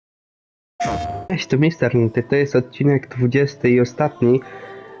Cześć, to Mister Nuty. To jest odcinek 20 i ostatni.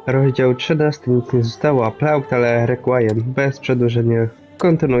 Rozdział 13. Nic nie zostało. Aplaud, ale Requiem. Bez przedłużenia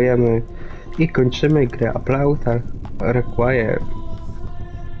kontynuujemy i kończymy grę Aplaud, Requiem.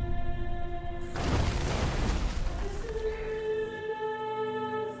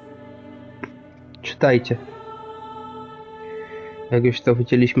 Czytajcie. Jak już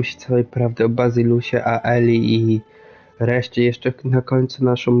dowiedzieliśmy się całej prawdy o Bazylusie, a Eli i reszcie, jeszcze na końcu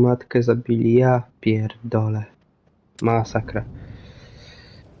naszą matkę zabili. Ja pierdolę. Masakra.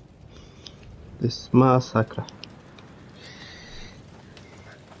 To jest masakra.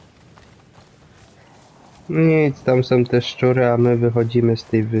 Nic, tam są te szczury, a my wychodzimy z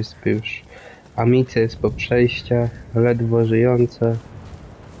tej wyspy już. Amice jest po przejściach, ledwo żyjące.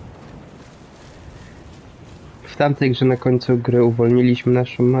 W tamtej grze na końcu gry uwolniliśmy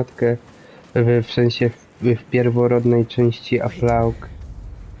naszą matkę, w sensie w pierworodnej części Aplaug.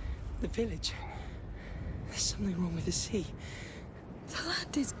 The village. There's something wrong with the sea. The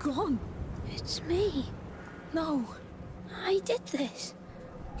land is gone. It's me. No, I did this.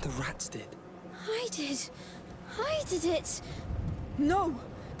 The rats did. I did. I did it. No!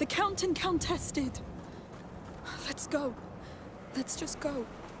 The Count and Countess did. Let's go. Let's just go.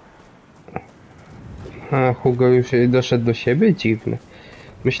 A Hugo już doszedł do siebie? Dziwne.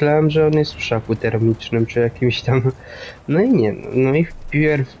 Myślałem, że on jest w szoku termicznym, czy jakimś tam... No i nie. No i w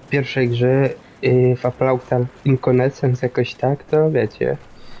pierwszej grze w Aplaug Inconessence jakoś tak, to wiecie.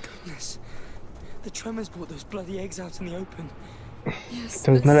 Goodness. The tremors brought those bloody eggs out in the open. Yes,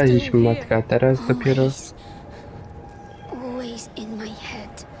 To but znaleźliśmy still here. matkę, a teraz dopiero... Always in my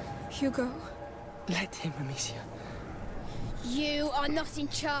head. Hugo, Let him, Amicia. You are not in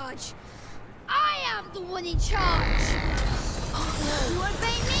charge. I am the one in charge. You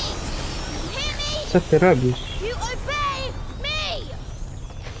obey me. You hear me? Co ty robisz? You obey me.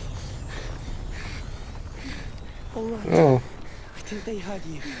 All right. O, I think they heard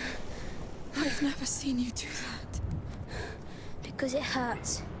you. I've never seen you do that. Because it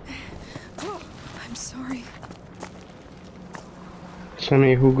hurts. Oh, I'm sorry.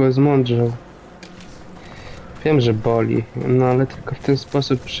 przynajmniej Hugo zmądrzał. Wiem, że boli, no ale tylko w ten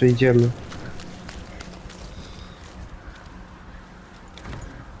sposób przyjdziemy.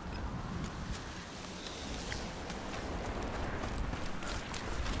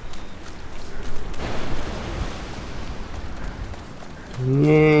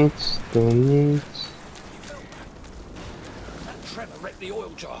 Nic, to nic. Trevor wrecked the oil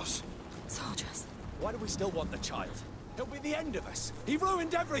jars. Soldiers. Why do we still want the child? He'll be the end of us. He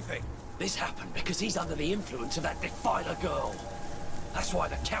ruined everything. This happened because he's under the influence of that defiler girl. That's why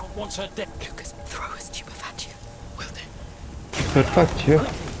the Count wants her dead. Lucas, throw us stupefaccio. Will do. Perfekcie.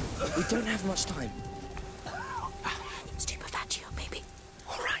 We don't have much time. Stupefaccio, baby.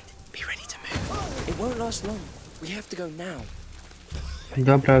 All right. Be ready to move. It won't last long. We have to go now.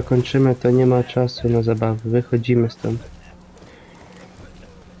 Dobra, kończymy, to nie ma czasu na zabawy. Wychodzimy stąd.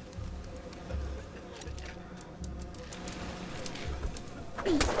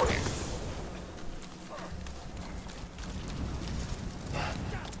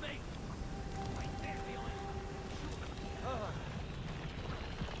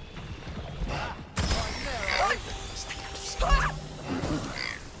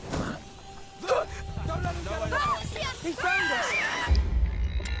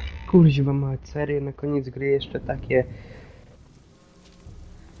 Kuźwa mać, serio, na koniec gry jeszcze takie...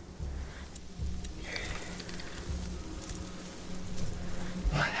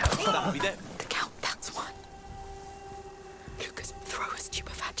 That'll be them. The Count, that's one. Lucas, throw us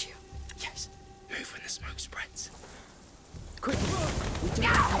stupefaccio. Yes. Move when the smoke spreads. Quick. We don't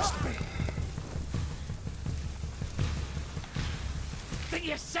have much time. Think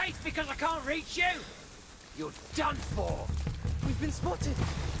you're safe because I can't reach you? You're done for. We've been spotted.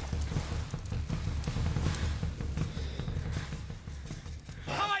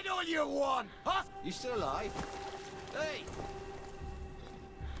 Hide all you want. Huh? You still alive? Hey.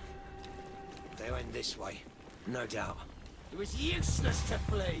 They went this way, no doubt. It was useless to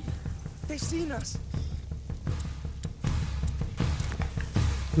flee. They've seen us.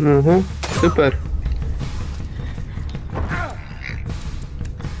 Mhm, super.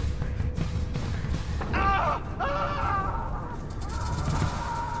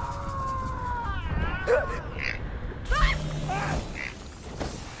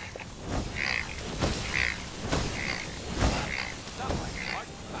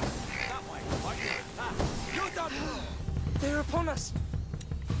 They're upon us.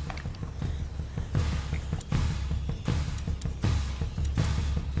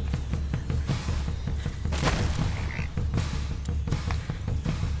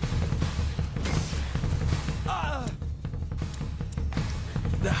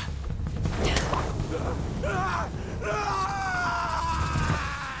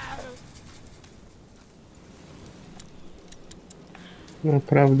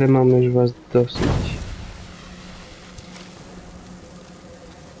 Naprawdę mam już was dosyć.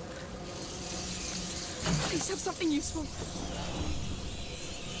 Please have something useful.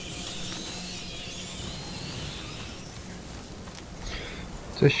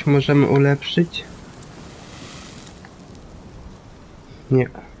 Coś możemy ulepszyć? Nie.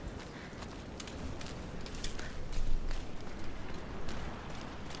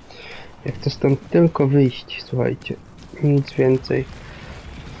 Jak to stąd tylko wyjść, słuchajcie. Nic więcej.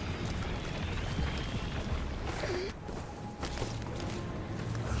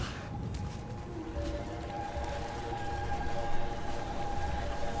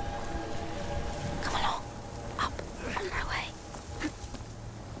 Come along. Up. On my way.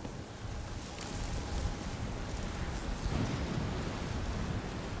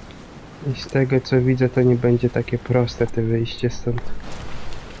 I z tego co widzę, to nie będzie takie proste te wyjście stąd.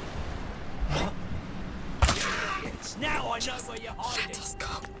 Now I know where you're hiding. Let us go.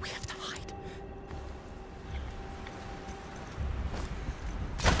 We have to hide.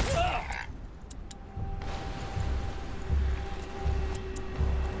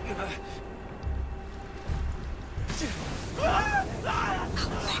 How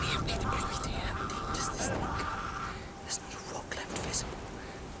many have been deployed here? How deep does this thing go? There's not a rock left visible.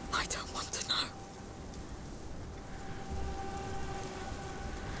 I don't want to know.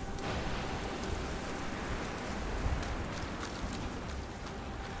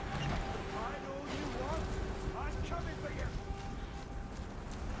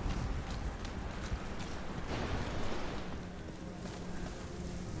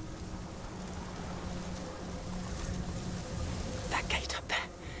 That gate up there,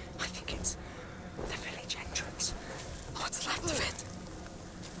 I think it's the village entrance. What's left of it?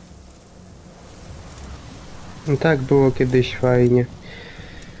 No tak było kiedyś fajnie.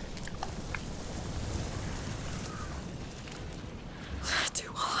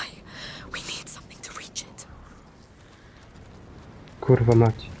 Too high. We need something to reach it. Kurwa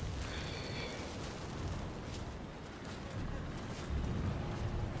mać.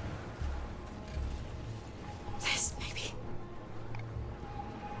 This, maybe.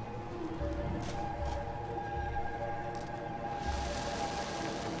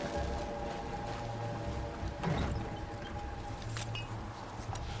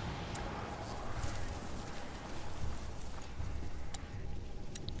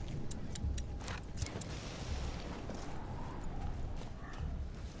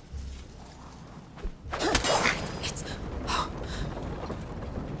 It's...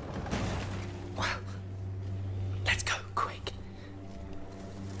 Well, let's go, quick.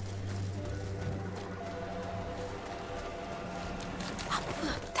 Up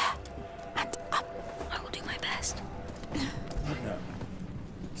there, and up. I will do my best.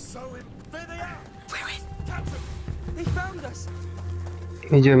 So in there. We're in. They found us.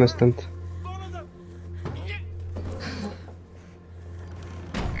 Idziemy stąd. Follow them.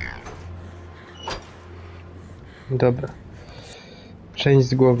 Dobra. Część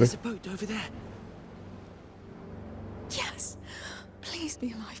z głowy. There's a boat over there. Yes. Please be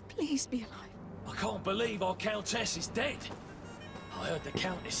alive. Please be alive. I can't believe our countess is dead. I heard the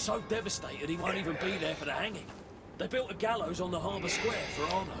count is so devastated he won't even be there for the hanging. They built a gallows on the harbour square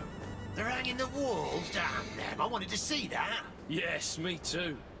for Arno. They're hanging the walls? Damn them, I wanted to see that. Yes, me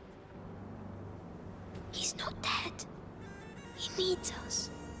too. He's not dead. He needs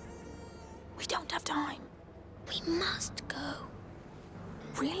us. We don't have time. We must go.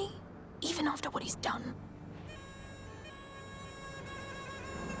 Really? Even after what he's done?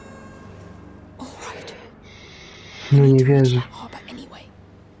 All right. No nie To reach wierzę. that harbour anyway.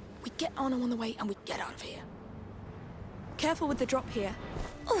 We get Arno on the way and we get out of here. Careful with the drop here.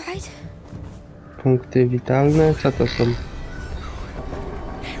 All right. Punkty witalne? Co to są?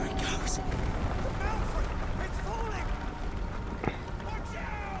 Here it goes. It's falling! Watch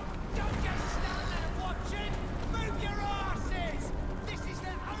out! Don't just stand there watching! Move your asses! This is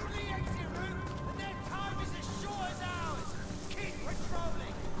their only exit route, and their time is as short as ours! Keep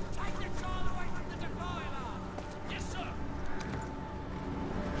patrolling! Take the child away from the defiler! Yes, sir!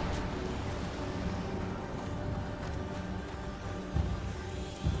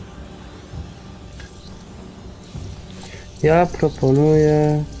 Ja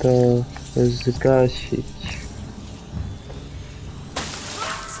proponuję to zgasić.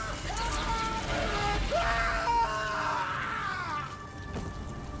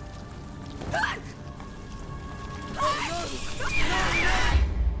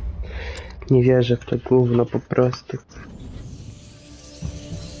 Nie wierzę w to gówno po prostu.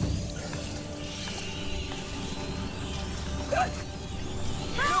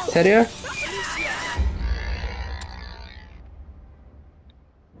 Serio?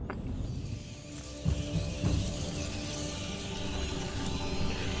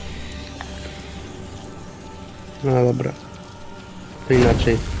 No dobra. To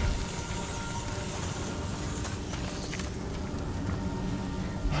inaczej.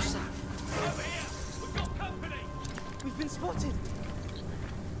 What's that? Over here! We've got company! We've been spotted.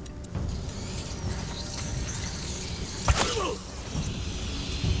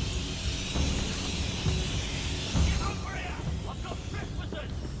 Get over here! I've got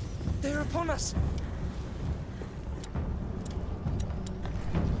trespassers! They're upon us.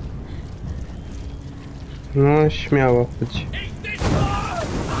 No śmiało, chodź. Eat this one!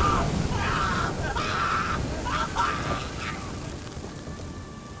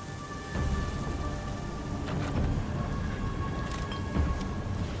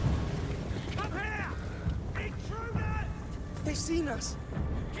 Come here! Intruders! They've seen us.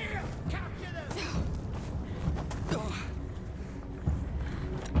 Here! Capture them!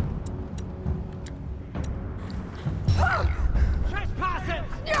 Trespassers!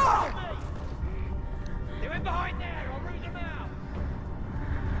 No! They're in behind there! I'll root them out!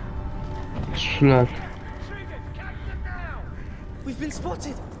 Szlak. Intruders! Catch them now! We've been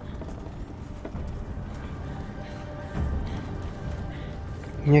spotted.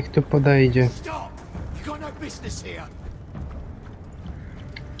 Niech tu podejdzie. Stop! You got no business here.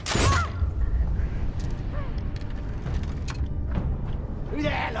 Who the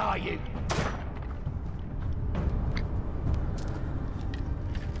hell are you?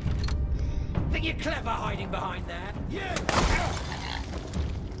 Think you're clever hiding behind there? Yeah!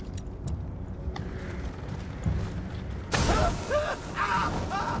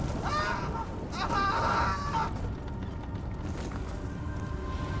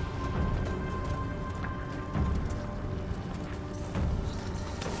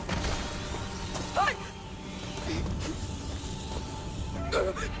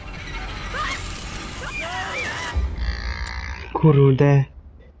 Kurde.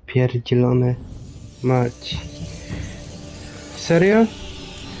 Pierdzielone. Mać. Serio?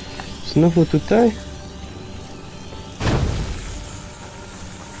 Znowu tutaj?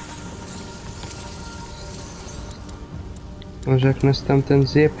 Może jak nas tamten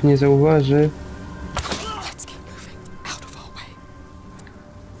zjeb nie zauważy, Let's get moving. Out of our way.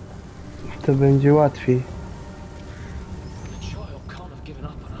 to będzie łatwiej. The child can't have given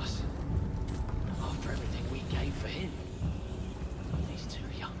up on us after everything we gave for him. He's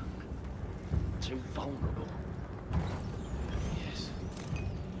too young, too vulnerable. Yes.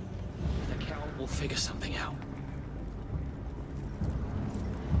 The count will figure something out.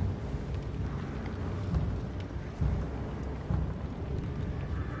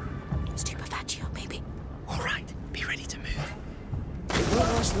 Stupefaccio, baby. All right. Be ready to move. It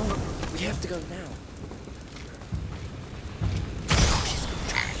won't last long. We have to go now.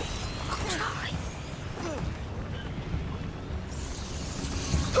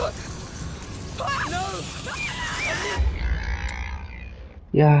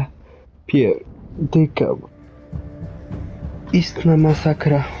 Ja pierdykam. Istna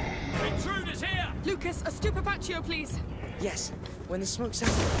masakra. Intruders here! Lucas, a stupefaccio, please. Yes. When the smoke's out,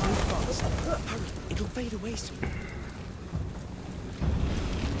 move fast. Hurry. It'll fade away soon.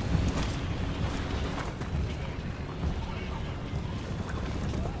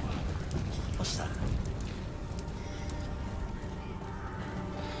 What's that?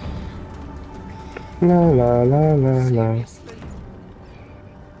 La la la la la.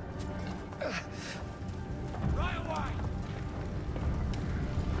 Right away!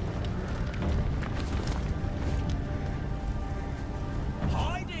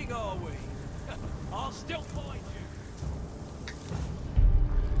 Hiding, are we? I'll still find you!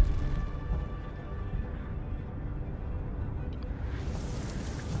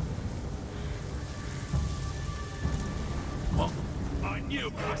 What? I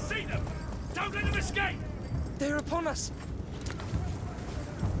knew! I see them! Don't let them escape! They're upon us.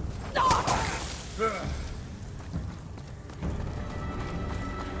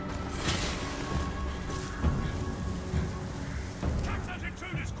 Catch those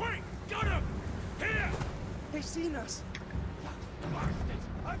intruders, quick! Got them! Here! They've seen us. Bastards!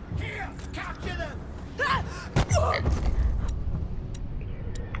 Here! Capture them!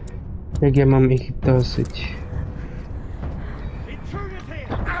 Jak ja mam ich dosyć. Intruders here!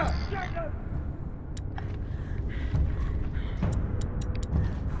 Get them!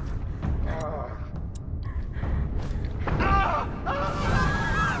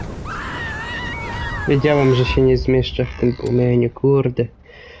 Wiedziałem, że się nie zmieszczę w tym płomieniu, kurde.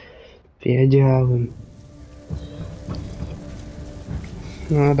 Wiedziałem.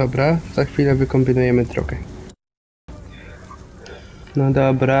 No dobra, za chwilę wykombinujemy drogę. No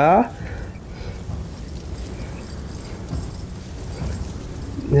dobra.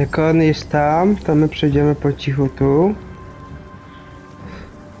 Jak on jest tam, to my przejdziemy po cichu tu.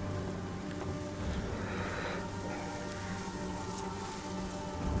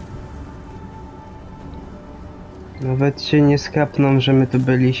 Nawet się nie skapną, że my tu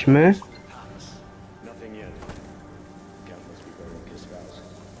byliśmy. Nothing yet. Count must be very pissed off.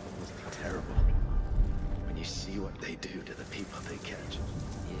 Must be terrible when you see what they do to the people they catch.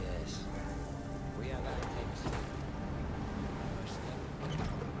 Yes. We have had things.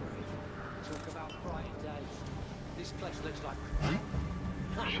 Talk about bright days. This place looks like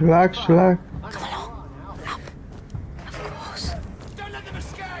Szlak, szlak. Don't let them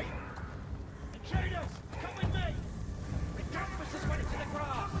escape! Intruders, come with me! The campus has went into the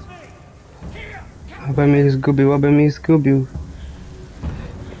grass! Here! Abym ich zgubił.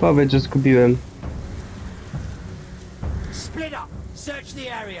 Powiedz, że zgubiłem. Split up! Search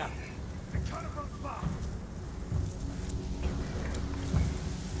the area! The color runs fast!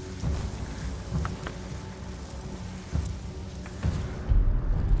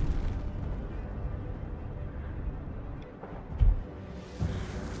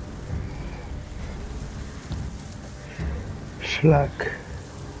 Szlak.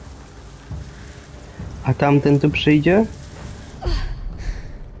 A tamten tu przyjdzie?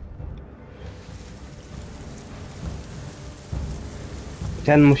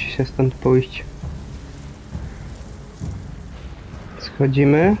 Ten musi się stąd pójść.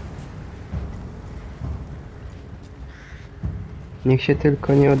 Schodzimy. Niech się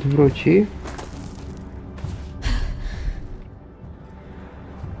tylko nie odwróci.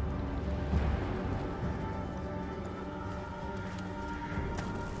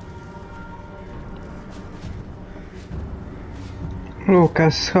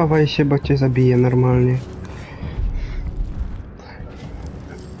 Lukas, schowaj się, bo cię zabiję normalnie.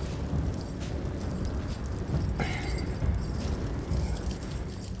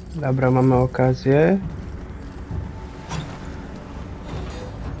 Dobra, mamy okazję.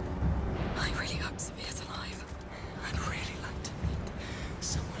 I really hope Sophia's alive. I'd really like to meet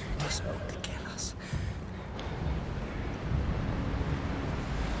someone who doesn't want to kill us.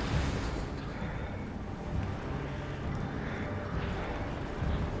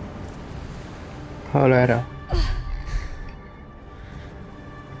 Cholera.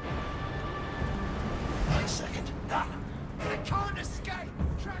 Wait a second. Ah! They can't escape!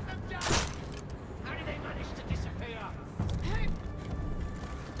 Track them down! How did they manage to disappear?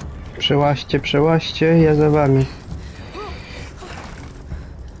 Przełaźcie, ja za wami.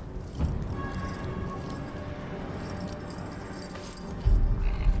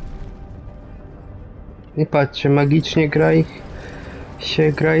 I patrzcie, magicznie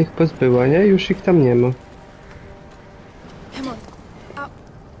gra ich pozbyła, nie? Już ich tam nie ma. Come on. Up.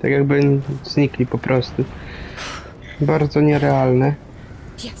 Tak jakby znikli po prostu. Bardzo nierealne.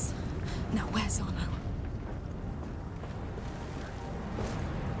 Yes. Now where's Arno?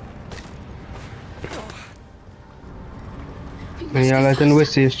 Ej, ale ten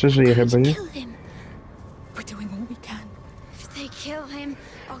łysy jeszcze żyje chyba, nie? Kill him. We're doing all we can. If they kill him,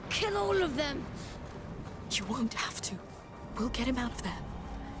 I'll kill all of them. You won't have to. We'll get him out of there.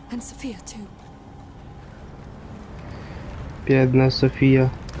 And Sophia too. Biedna Sofia.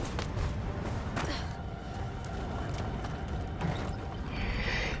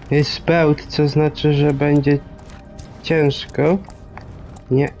 Jest spełt, co znaczy, że będzie ciężko.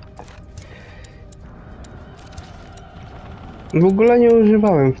 Nie. W ogóle nie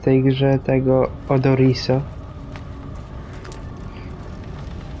używałem w tej grze tego Odorisa.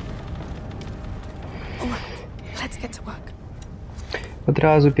 Let's get to work. Od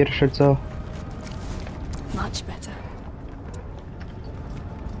razu pierwsze co. Much better.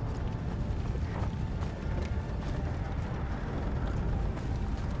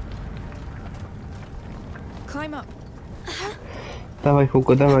 Climb up. Dawaj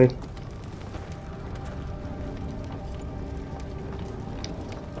Hugo, dawaj.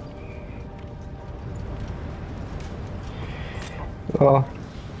 O.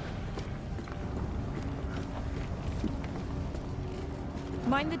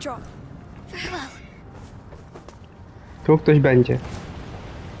 Mind the drop. Tu ktoś będzie.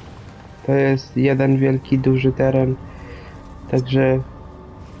 To jest jeden wielki, duży teren. Także...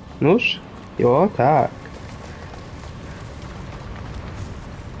 Nóż? O, tak.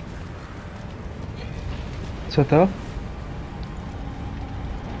 Co to?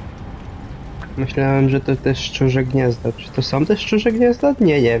 Myślałem, że to też szczurze gniazda. Czy to są też szczurze gniazda?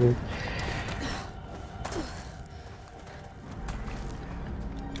 Nie wiem.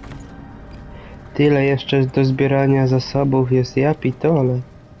 Tyle jeszcze do zbierania zasobów jest, ja pitole.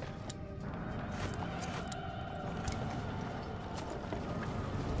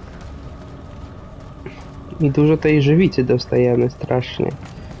 I dużo tej żywicy dostajemy strasznie.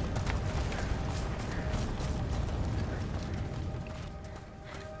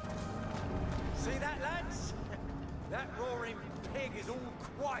 See that, lads? That roaring pig is all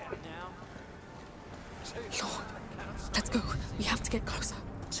quiet now. Lord, let's go. We have to get closer.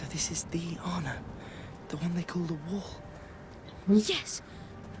 So this is the honor, the one they call the wall. Yes,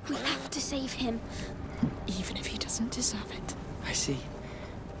 we have to save him. Even if he doesn't deserve it. I see.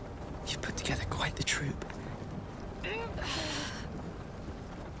 You've put together quite the troop.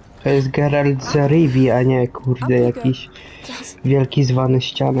 To jest Geralt z Rivii, a nie kurde jakiś wielki zwany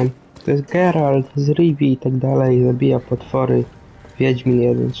ścianem. To jest Geralt z Rivii i tak dalej, zabija potwory. Wiedźmin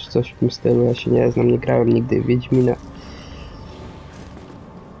jeden czy coś w tym stylu, ja się nie znam, nie grałem nigdy w Wiedźmina. How'd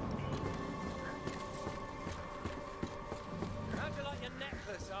you like your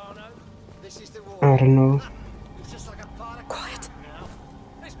necklace, Arno? This is the wall. Arno. It's just like a part of Quiet. now.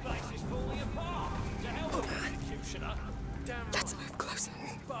 This place is falling apart. To hell with the executioner. Damn Let's move closer.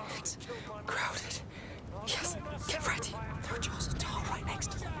 It's crowded. Yes, get ready. There are jaws of tar right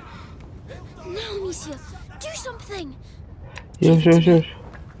next to them. Now, Amicia, do something. Już. Did you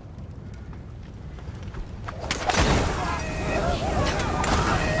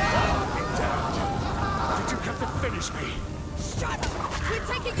come to finish me? Shut up! We're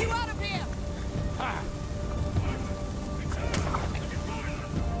taking you out of here!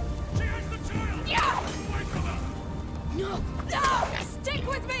 No! No! Stick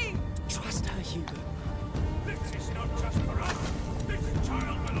with me! Trust her, Hugo. This is not just for us. This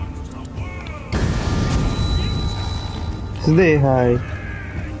child belongs to the world. Zdychaj.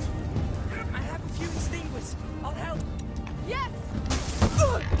 I have a few extinguishers. I'll help. Yes!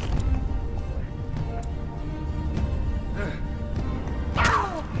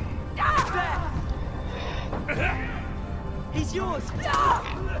 He's yours.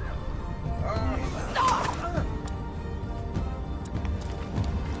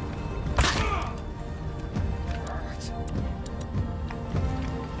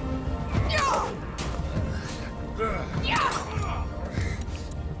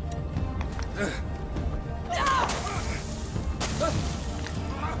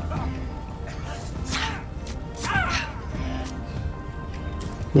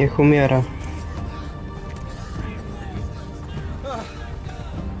 Niech umiera.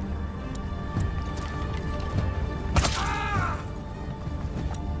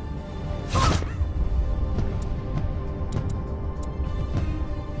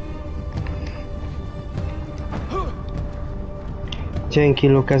 Dzięki,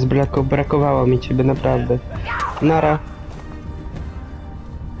 Lukas, brakowało mi ciebie naprawdę. Nara.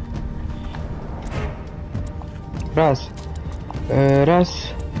 Raz. Raz.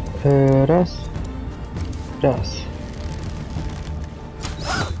 Raz.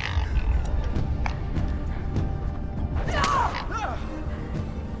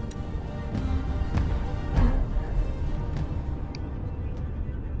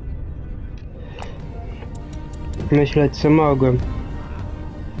 Myśleć co mogłem.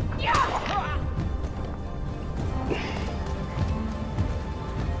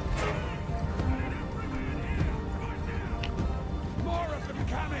 More of them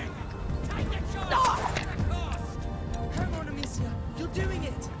coming. Take the shot. Come on, Amicia. You're doing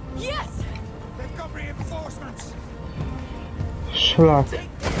it. Yes! They've got reinforcements. Szlak.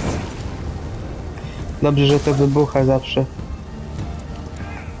 Dobrze, że to wybucha zawsze.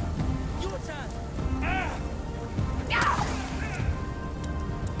 Your turn.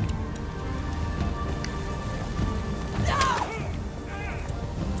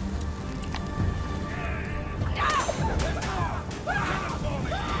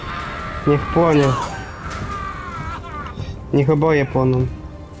 Niech płonie. Niech oboje płoną.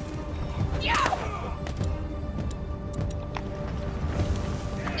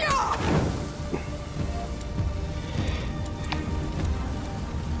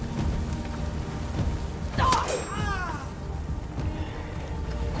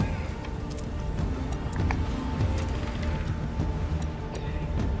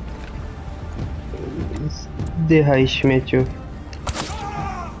 Zdychaj, śmieciu.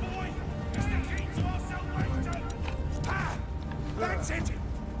 That's it.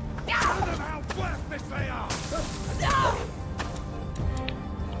 Show them how worthless they are.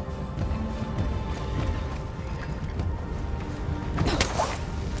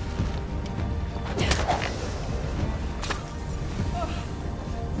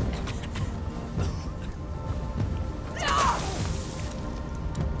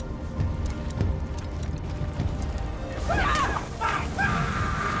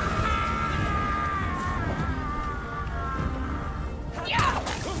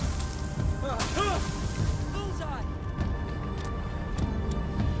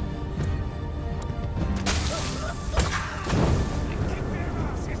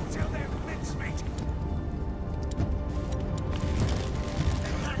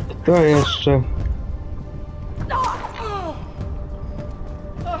 To jeszcze.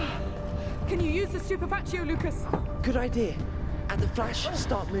 Can you use the stupefactio, Lucas? Good idea. At the flash,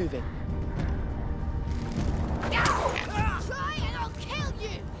 start moving. Try and I'll kill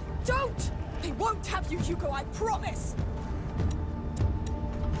you! Don't! They won't have you, Hugo, I promise!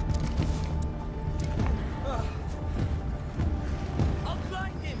 I'll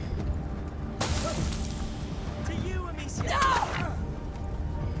blind him. To you, Amicia.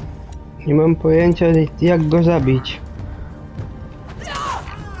 Nie mam pojęcia, jak go zabić.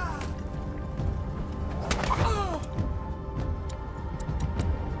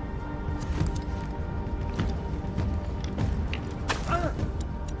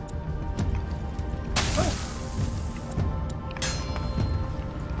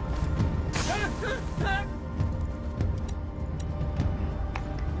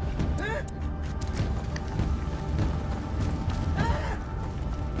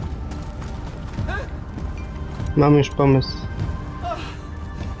 Mam już pomysł.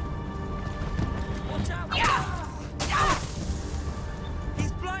 Watch out.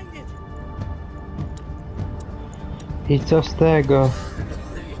 He's blinded. I co z tego?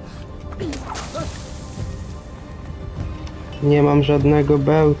 Nie mam żadnego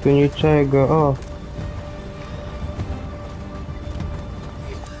bełtu, niczego. O!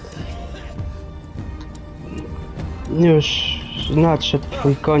 Już nadszedł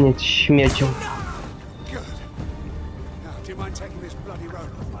twój koniec, śmieciu. Now, do you mind taking this bloody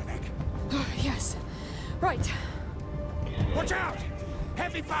rope off my neck? Yes. Right. Watch out!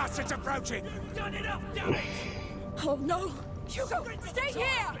 Heavy bastards approaching. You've done enough damage. Oh no! Hugo, stay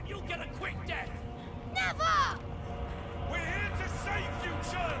here! And you'll get a quick death. Never! We're here to save you,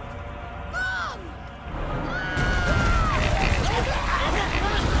 child. Mom!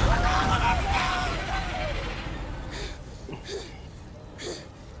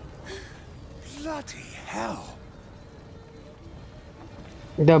 Bloody hell.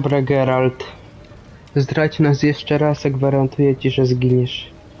 Dobra, Geralt. Zdradź nas jeszcze raz, a gwarantuję ci, że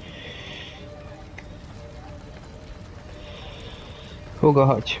zginiesz. Hugo,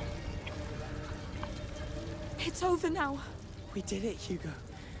 chodź. It's over now. We did it, Hugo.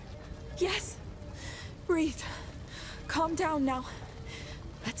 Yes. Breathe. Calm down now.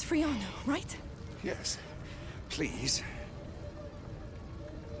 Let's free Arno, right? Yes. Please.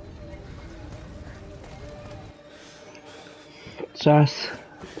 Czas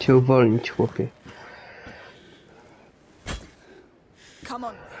cię uwolnić, chłopie. Come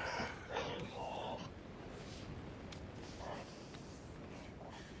on.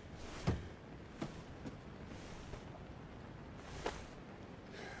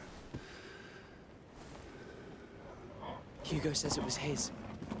 Hugo says it was his.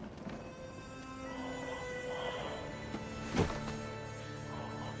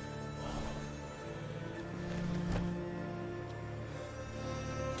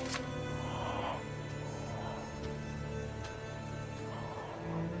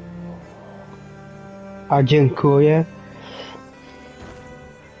 A dziękuję.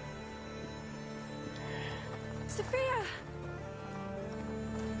 Sophia!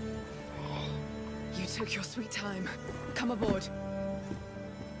 You took your sweet time. Come aboard.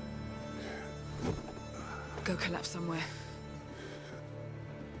 Go collapse somewhere.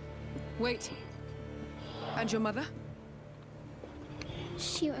 Wait. And your mother?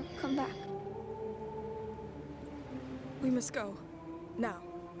 She won't come back. We must go. Now.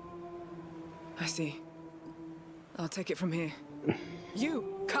 I see. I'll take it from here. You,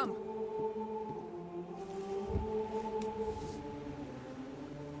 come.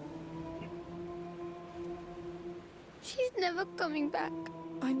 She's never coming back.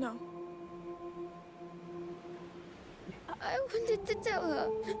 I know. I wanted to tell her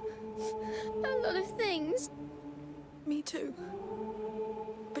a lot of things. Me too.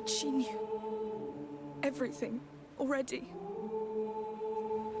 But she knew everything already.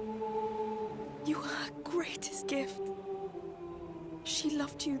 You are her greatest gift. She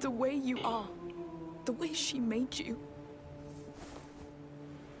loved you the way you are, the way she made you.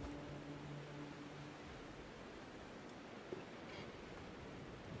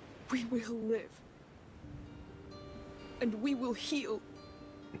 We will live. And we will heal.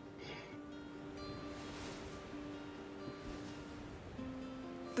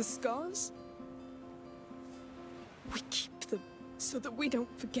 The scars? We keep them so that we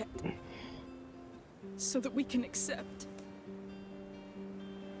don't forget. So that we can accept.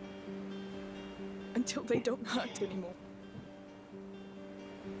 Until they don't hurt anymore.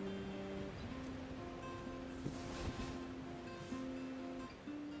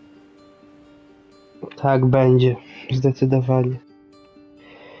 Tak będzie, zdecydowanie.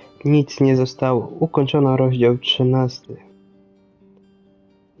 Nic nie zostało. Ukończono rozdział 13.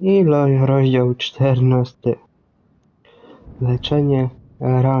 I rozdział 14. Leczenie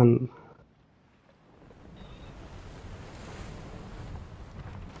ran.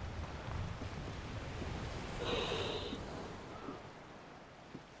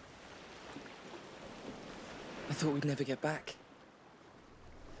 I thought we'd never get back.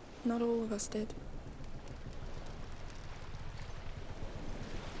 Not all of us did.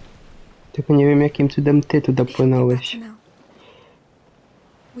 Tylko nie wiem, jakim cudem ty tu It'll get dopłynąłeś. better now.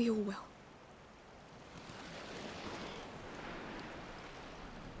 We all will.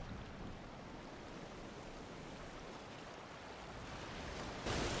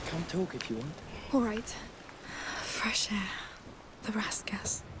 Come talk if you want. All right. Fresh air. The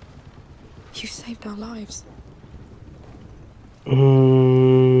Raskas. You saved our lives.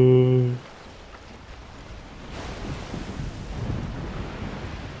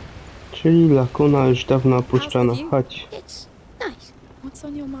 Czyli lakuna już dawno opuszczona. Chodź. It's nice. What's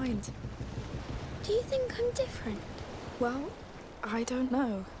on your mind? Do you think I'm different? Well, I don't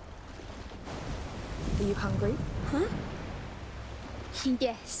know. Are you hungry? Huh?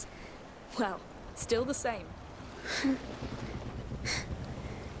 Yes. Well, still the same.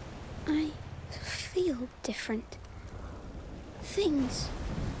 I feel different. Things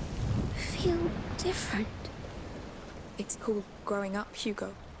feel different. It's called growing up,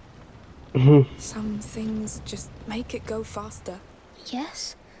 Hugo. Mhm. Some things just make it go faster.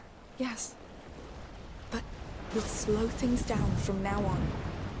 Yes? Yes. But we'll slow things down from now on.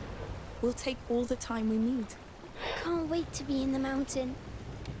 We'll take all the time we need. Can't wait to be in the mountain.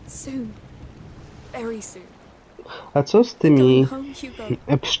 Soon. Very soon. A co z Going tymi home,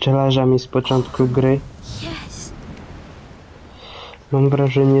 Hugo. pszczelarzami z początku gry? Yes. Mam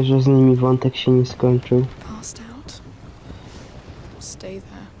wrażenie, że z nimi wątek się nie skończył. Passed out. Stay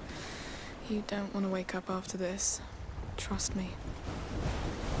there. You don't want to wake up after this. Trust me.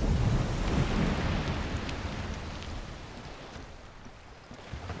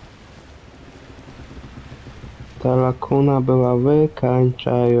 Ta lakuna była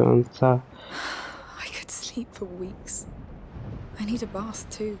wykańczająca. I could sleep for weeks. I need a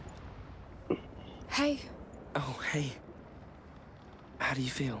bath too. Hey, Oh, hey. How do you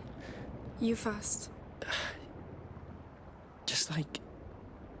feel? you first. Just like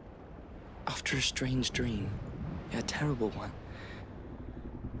after a strange dream. A terrible one.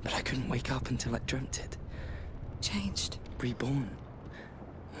 But I couldn't wake up until I dreamt it. Changed. Reborn.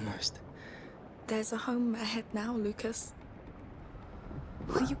 Almost. There's a home ahead now, Lucas.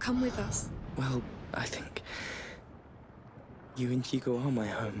 Will you come with us? Well, I think you and Hugo are my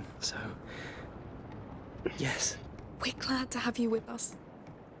home, so yes. We're glad to have you with us.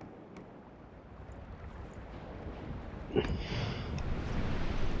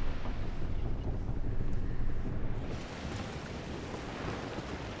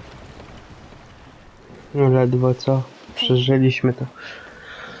 No ledwo co. Przeżyliśmy to.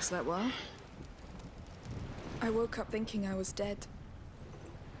 Slept well? I woke up thinking I was dead.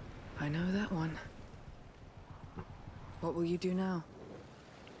 I know that one. What will you do now?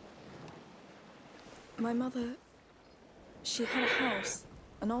 My mother, she had a house,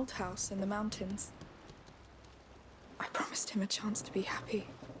 an old house in the mountains. I promised him a chance to be happy.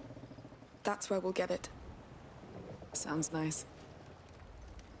 That's where we'll get it. Sounds nice.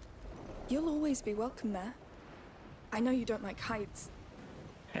 You'll always be welcome there. I know you don't like heights.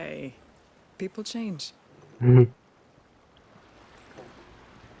 Hey, people change. Mhm.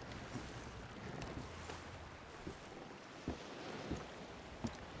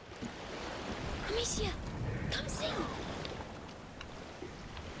 Amicia, come see.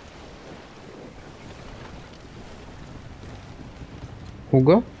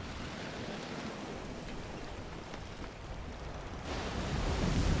 Hugo?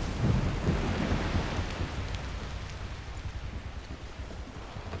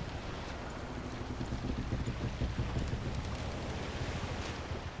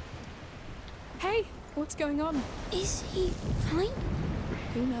 Hey, what's going on? Is he fine?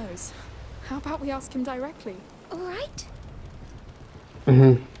 Who knows? How about we ask him directly? All right?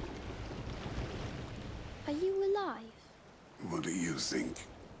 Mhm. Are you alive? What do you think?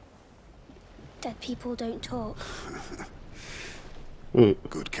 Dead people don't talk.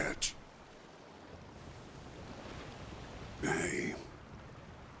 Good catch. Hey.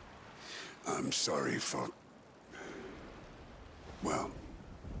 I'm sorry for... well...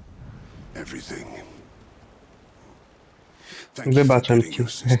 everything. Thank you for Wybaczam getting ci. your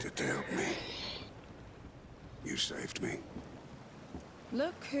sister to help me. You saved me.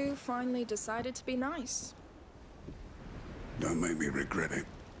 Look who finally decided to be nice. Don't make me regret it.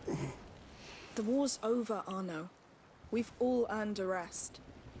 The war's over, Arno. We've all earned a rest.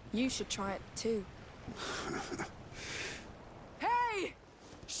 You should try it too. Hey!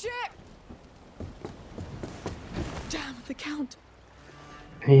 Shit! Damn, the Count.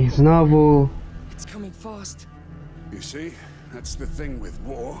 I znowu. It's coming fast. You see, that's the thing with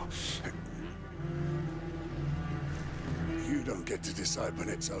war. You don't get to decide when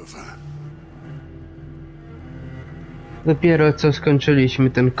it's over. Dopiero co skończyliśmy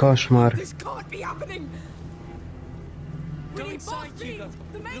ten koszmar. This can't be happening. Go inside, Hugo.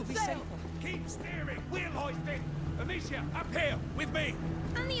 You'll be safer. Keep steering. Wheel hoisting. Amicia, up here with me.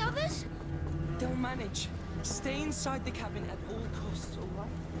 And the others? They'll manage. Stay inside the cabin at all costs, all right?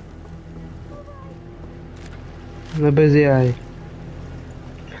 No bez jaj.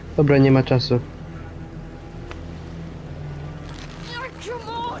 Dobra, nie ma czasu. Oh, come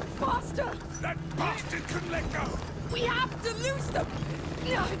on, faster! That bastard couldn't let go. We have to lose them!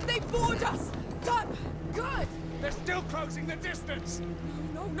 They board us! Done! Good! They're still closing the distance.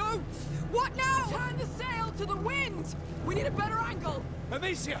 No, no! What now? Turn the sail to the wind! We need a better angle!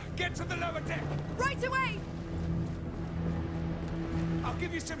 Amicia, get to the lower deck. Right away! I'll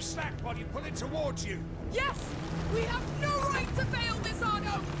give you some slack while you pull it towards you. Yes! We have no right to fail this,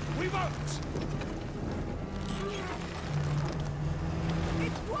 Arno! We won't.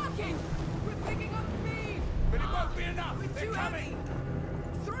 It's working! We're picking up speed! But it won't be enough. We're They're too coming. heavy!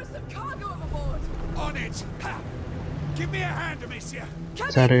 Throw some cargo overboard! On it. Ha! Give me a hand, Amicia.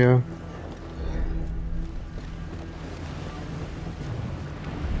 Serio.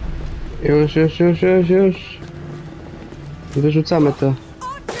 Już. Wyrzucamy to.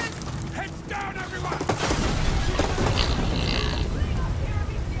 Heads down, everyone.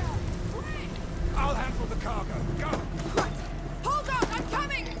 I'll handle the cargo. Go. Hold on, I'm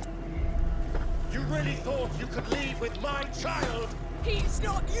coming! You really thought you could leave with my child? He's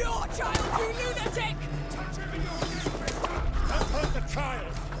not your child, you lunatic! Touch him in your face. Don't hurt the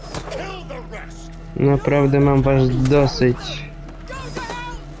child. Kill the rest. Naprawdę mam was dosyć. Go to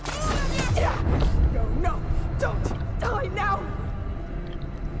hell! All of you! No, don't die now!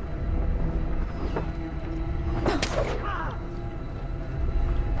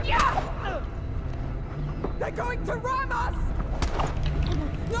 They're going to ram us!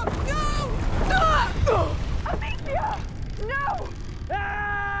 No! No! Amicia! No!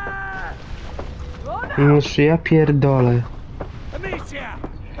 Noż ja pierdolę. Amicia!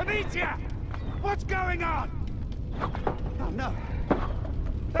 Amicia! What's going on? Oh no!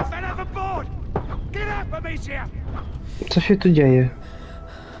 They fell overboard! Get up, Amicia! Co się tu dzieje?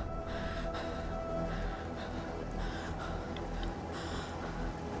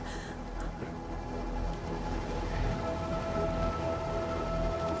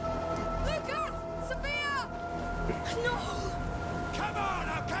 Lucas! Sophia! No! Come on,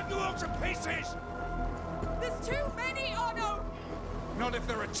 I'll cut you all to pieces! There's too many, Arno! Not if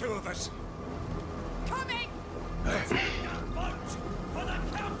there are two of us. Coming!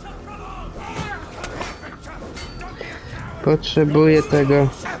 Potrzebuję tego.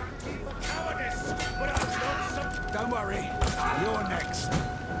 Don't worry, you're next.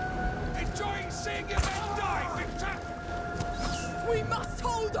 Enjoying seeing your men die, Victor? We must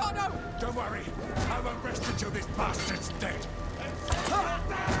hold, Arno! Don't worry, I won't rest until this bastard's dead.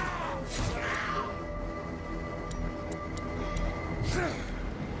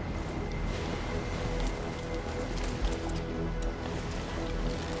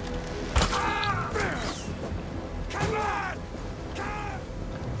 Come on! Come!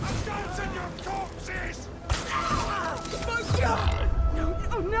 I'm dancing your corpses! Focus! No,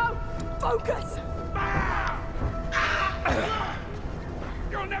 oh no! Focus!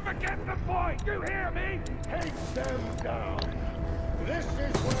 You'll never get the point, you hear me? Take them down. This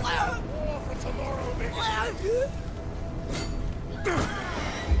is where the war for tomorrow begins.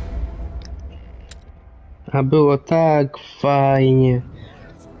 A było tak fajnie.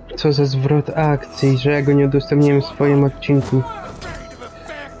 Co za zwrot akcji, że ja go nie udostępniłem w swoim odcinku.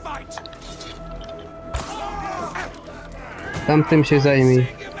 Tamtym się zajmij.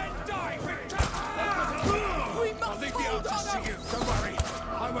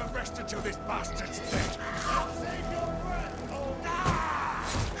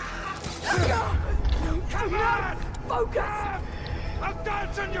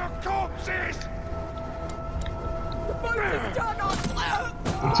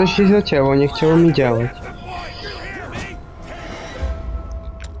 Coś się zacięło, nie chciało mi działać.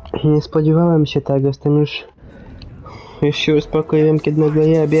 Nie spodziewałem się tego, jestem już się uspokoiłem, kiedy nagle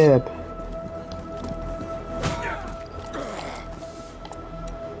jeb.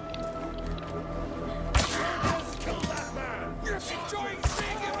 Enjoying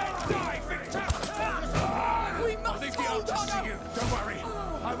seeing your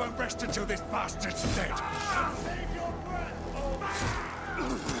rest until this bastard's dead. Save your breath,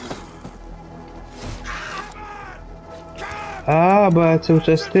 A, bo ja cały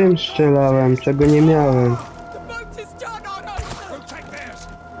czas tym strzelałem, czego nie miałem. The boat is done, Otto! We'll take theirs.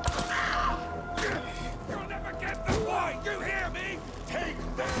 You'll never get the point, you hear me? Take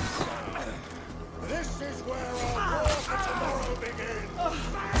them down. This is where our war for tomorrow begins.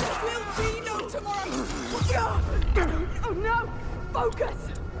 There will be no tomorrow! Oh no! Focus!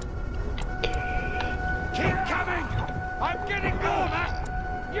 Keep coming! I'm getting warmer!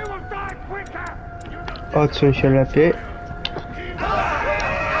 You will die quicker! Odsuń się lepiej.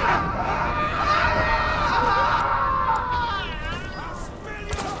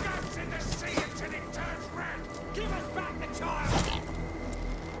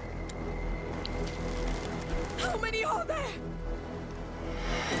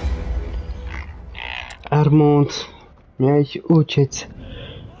 Armand, miałeś uciec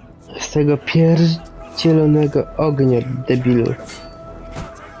z tego pierdzielonego ognia, debilu.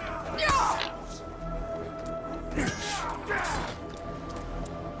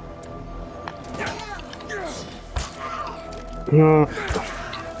 No.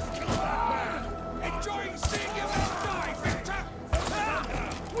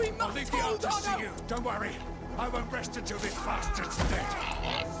 Don't worry, I won't rest until this bastard's dead.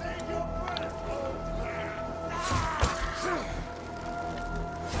 Save your breath, old man.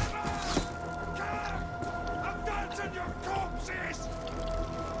 Abandon your corpses!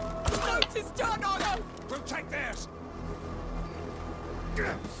 The boat is done, Otto! We'll take theirs.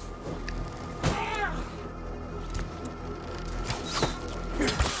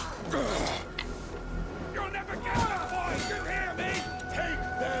 You'll never get the point, you hear me? Take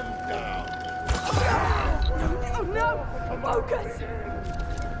them down. Oh no! Focus!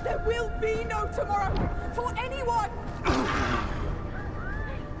 There will be no tomorrow for anyone!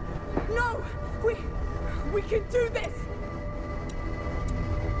 No! We can do this!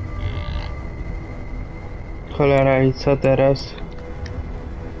 Cholera, i co teraz?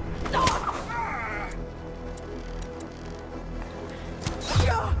 No!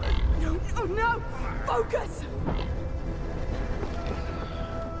 Oh no! Focus!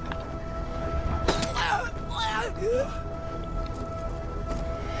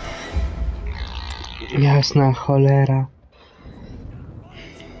 Jasna cholera.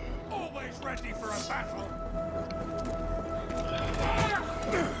 Always ready for a battle.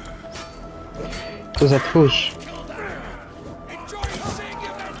 Co za tchórz? Enjoying seeing you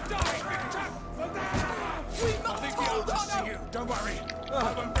men die, Victor. We must hold on! Don't worry,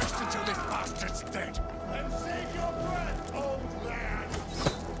 I won't rest until this bastard's dead. And save your breath, old lad.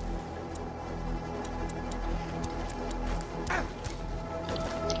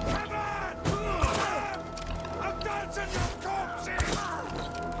 Come on! Abandon your corpses!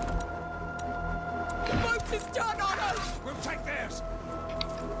 The boat is done, Otto! We'll take theirs.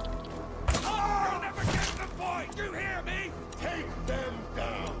 You'll never get the point, you hear me? Take them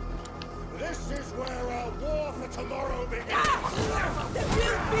down. This is where our war for tomorrow begins. There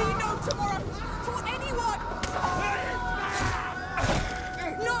will be no tomorrow for anyone!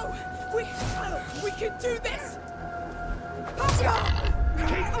 No! We can do this!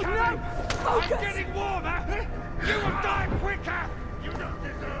 Keep Oh coming! no! I'm Focus! getting warmer! You will die quicker! You don't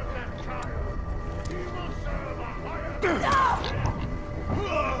deserve that child! He will serve a higher...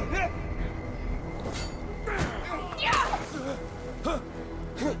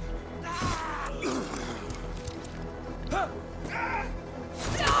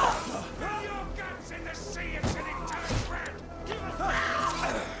 Your guts in the sea until it turns red! Give us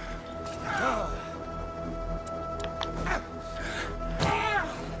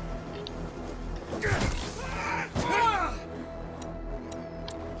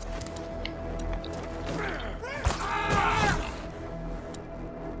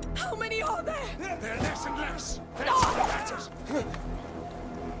How many are there? They're less and less. That's what matters.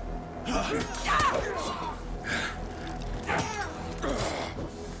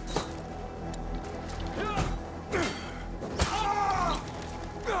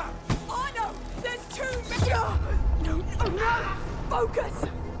 Oh no! There's too many! No! Oh no! Focus!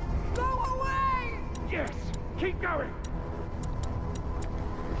 Go away! Yes, keep going.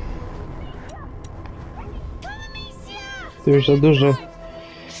 To już za dużo.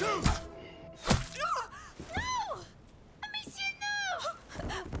 Shoot! No! Amicia, no!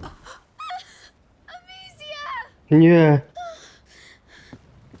 Amicia! Nie.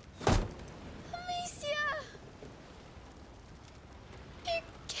 Amicia! You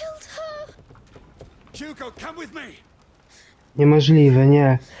killed her! Hugo, come with me. Niemożliwe,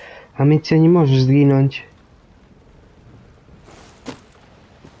 nie. Amicia, nie możesz zginąć.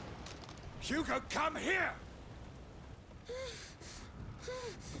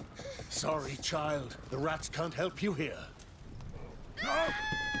 sorry, child. The rats can't help you here.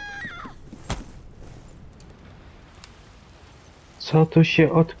 Co to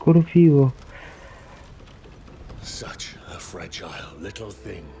się odkurwiło? Such a fragile little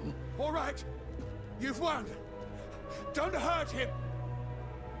thing. All right. You've won. Don't hurt him.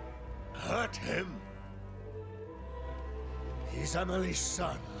 Hurt him? He's Emily's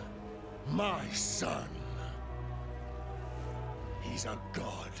son. My son. He's a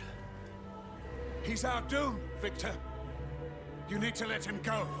god. He's our doom, Victor. You need to let him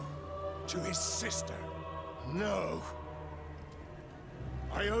go. To his sister. No.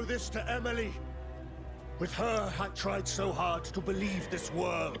 I owe this to Emily. With her, I tried so hard to believe this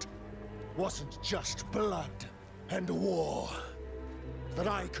world wasn't just blood and war. That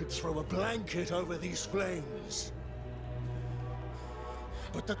I could throw a blanket over these flames.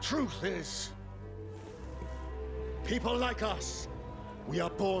 But the truth is, people like us, we are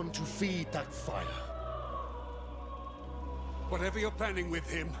born to feed that fire. Whatever you're planning with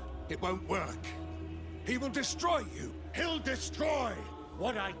him, it won't work. He will destroy you. He'll destroy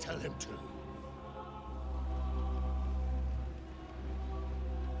what I tell him to.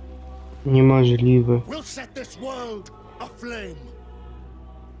 Niemożliwe. We'll set this world aflame.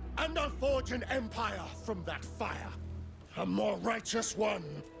 And I'll forge an empire from that fire. A more righteous one.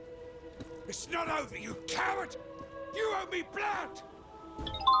 It's not over, you coward! You owe me blood!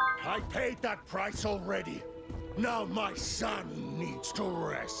 I paid that price already. Now my son needs to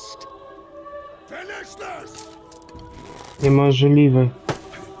rest. Finish this! Niemożliwe.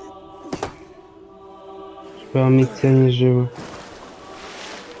 Chyba misja nie żyła.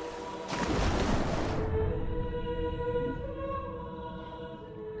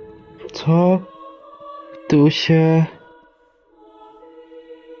 Co tu się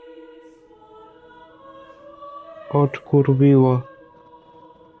odkurwiło?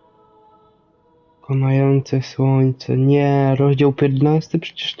 Konające słońce. Nie, rozdział 15?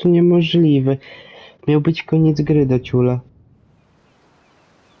 Przecież to niemożliwe. Miał być koniec gry do ciula.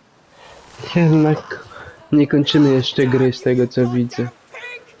 Jednak nie kończymy jeszcze gry z tego co widzę.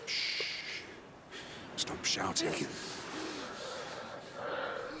 Stop shouting.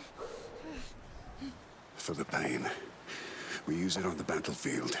 For the pain. We use it on the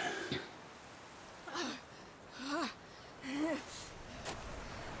battlefield.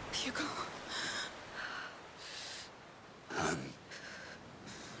 Hugo.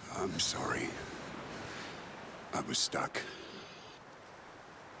 I'm sorry. I was stuck.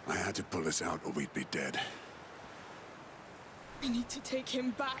 I had to pull us out or we'd be dead. We need to take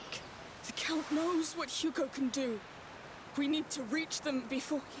him back. The Count knows what Hugo can do. We need to reach them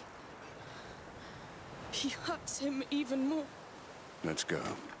before he hurts him even more. Let's go.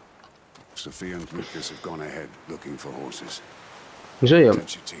 Sophia and Lucas have gone ahead looking for horses. Żyją.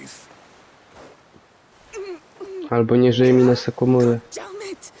 Touch your teeth. Albo nie żyje mi na Sakomurę.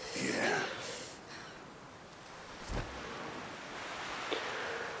 Damn it!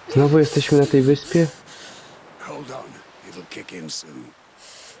 Znowu jesteśmy na tej wyspie? Hold on. It'll kick in soon.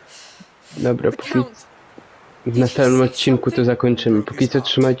 Dobra, w następnym odcinku to zakończymy. Póki co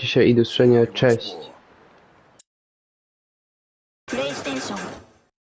trzymajcie się i do usłyszenia. Cześć! PlayStation